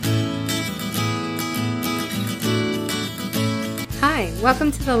Hi,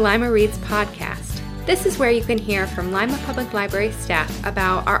 welcome to the Lima Reads podcast. This is where you can hear from Lima Public Library staff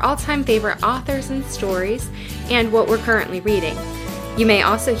about our all-time favorite authors and stories and what we're currently reading. You may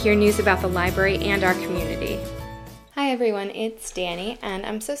also hear news about the library and our community. Hi everyone, it's Danny, and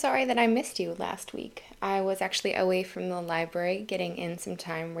I'm so sorry that I missed you last week. I was actually away from the library getting in some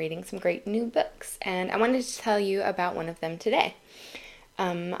time reading some great new books, and I wanted to tell you about one of them today.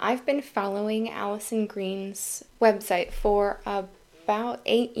 I've been following Allison Green's website for about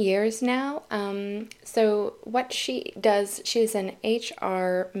 8 years now. So what she does, she's an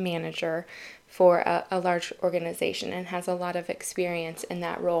HR manager for a large organization and has a lot of experience in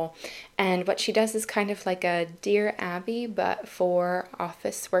that role. And what she does is kind of like a Dear Abby, but for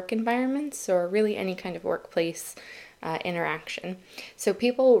office work environments or really any kind of workplace interaction. So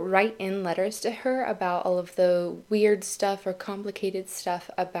people write in letters to her about all of the weird stuff or complicated stuff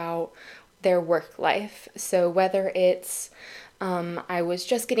about their work life. So whether it's I was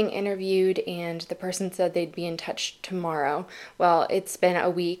just getting interviewed and the person said they'd be in touch tomorrow. Well, it's been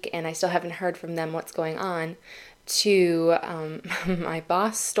a week and I still haven't heard from them what's going on. To my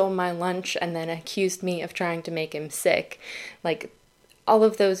boss stole my lunch and then accused me of trying to make him sick. Like all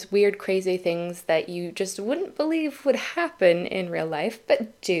of those weird, crazy things that you just wouldn't believe would happen in real life,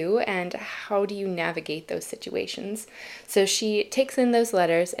 but do, and how do you navigate those situations? So she takes in those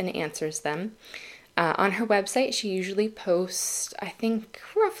letters and answers them. On her website, she usually posts, I think,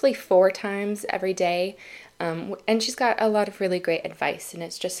 roughly 4 times every day, and she's got a lot of really great advice, and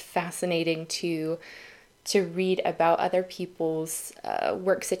it's just fascinating to read about other people's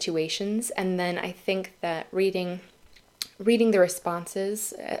work situations. And then I think that reading the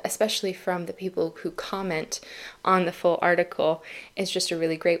responses, especially from the people who comment on the full article, is just a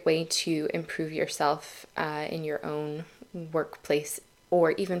really great way to improve yourself in your own workplace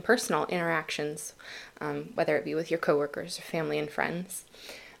or even personal interactions, whether it be with your coworkers or family and friends.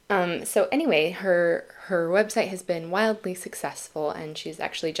 So anyway, her website has been wildly successful, and she's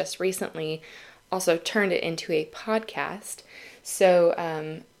actually just recently also turned it into a podcast. So,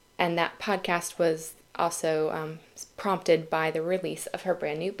 and that podcast was also prompted by the release of her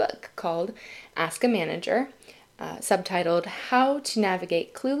brand new book called Ask a Manager, subtitled How to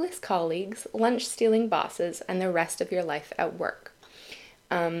Navigate Clueless Colleagues, Lunch-Stealing Bosses, and the Rest of Your Life at Work.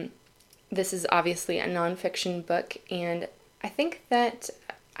 This is obviously a nonfiction book, and I think that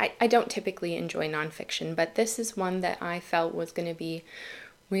I don't typically enjoy nonfiction, but this is one that I felt was going to be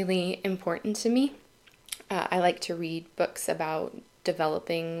really important to me. I like to read books about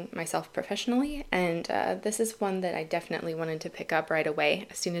developing myself professionally, and this is one that I definitely wanted to pick up right away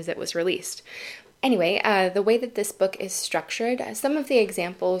as soon as it was released. Anyway, the way that this book is structured, some of the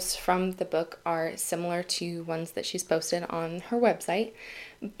examples from the book are similar to ones that she's posted on her website,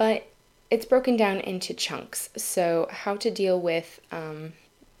 but it's broken down into chunks. So how to deal with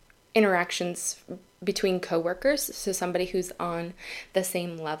interactions between coworkers, so somebody who's on the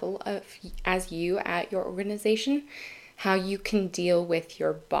same level as you at your organization, how you can deal with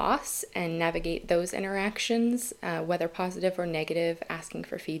your boss and navigate those interactions, whether positive or negative, asking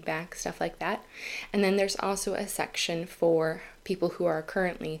for feedback, stuff like that. And then there's also a section for people who are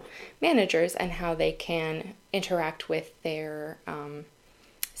currently managers and how they can interact with their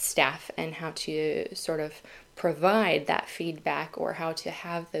staff and how to sort of provide that feedback or how to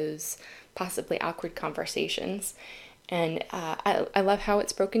have those possibly awkward conversations. And I love how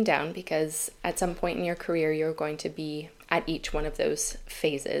it's broken down, because at some point in your career, you're going to be at each one of those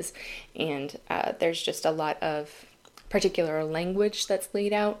phases. And there's just a lot of particular language that's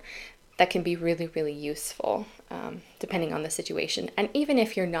laid out that can be really, really useful, depending on the situation. And even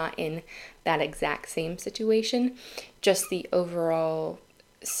if you're not in that exact same situation, just the overall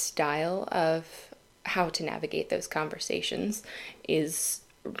style of how to navigate those conversations is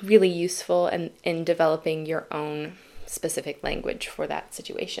really useful in developing your own specific language for that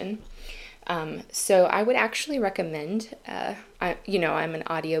situation. So I would actually recommend, I'm an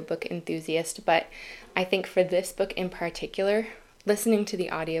audiobook enthusiast, but I think for this book in particular, listening to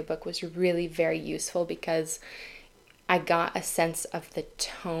the audiobook was really very useful because I got a sense of the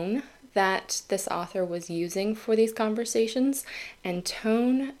tone that this author was using for these conversations, and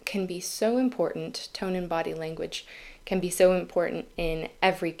tone can be so important, tone and body language can be so important in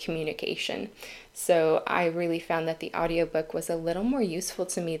every communication. So I really found that the audiobook was a little more useful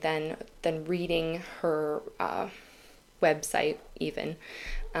to me than reading her website even.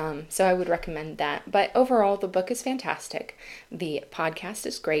 So I would recommend that. But overall, the book is fantastic. The podcast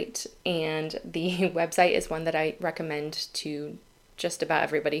is great, and the website is one that I recommend to just about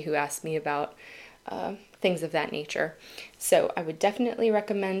everybody who asks me about things of that nature. So I would definitely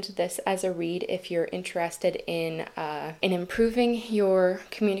recommend this as a read if you're interested in improving your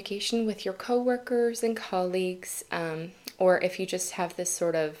communication with your coworkers and colleagues, or if you just have this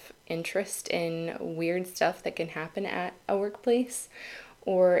sort of interest in weird stuff that can happen at a workplace,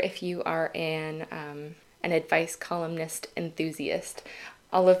 or if you are an advice columnist enthusiast.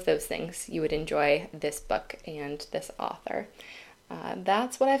 All of those things, you would enjoy this book and this author.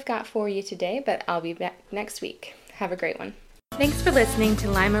 That's what I've got for you today, but I'll be back next week. Have a great one. Thanks for listening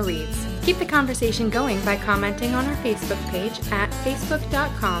to Lima Reads. Keep the conversation going by commenting on our Facebook page at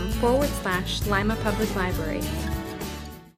facebook.com/Lima Public Library.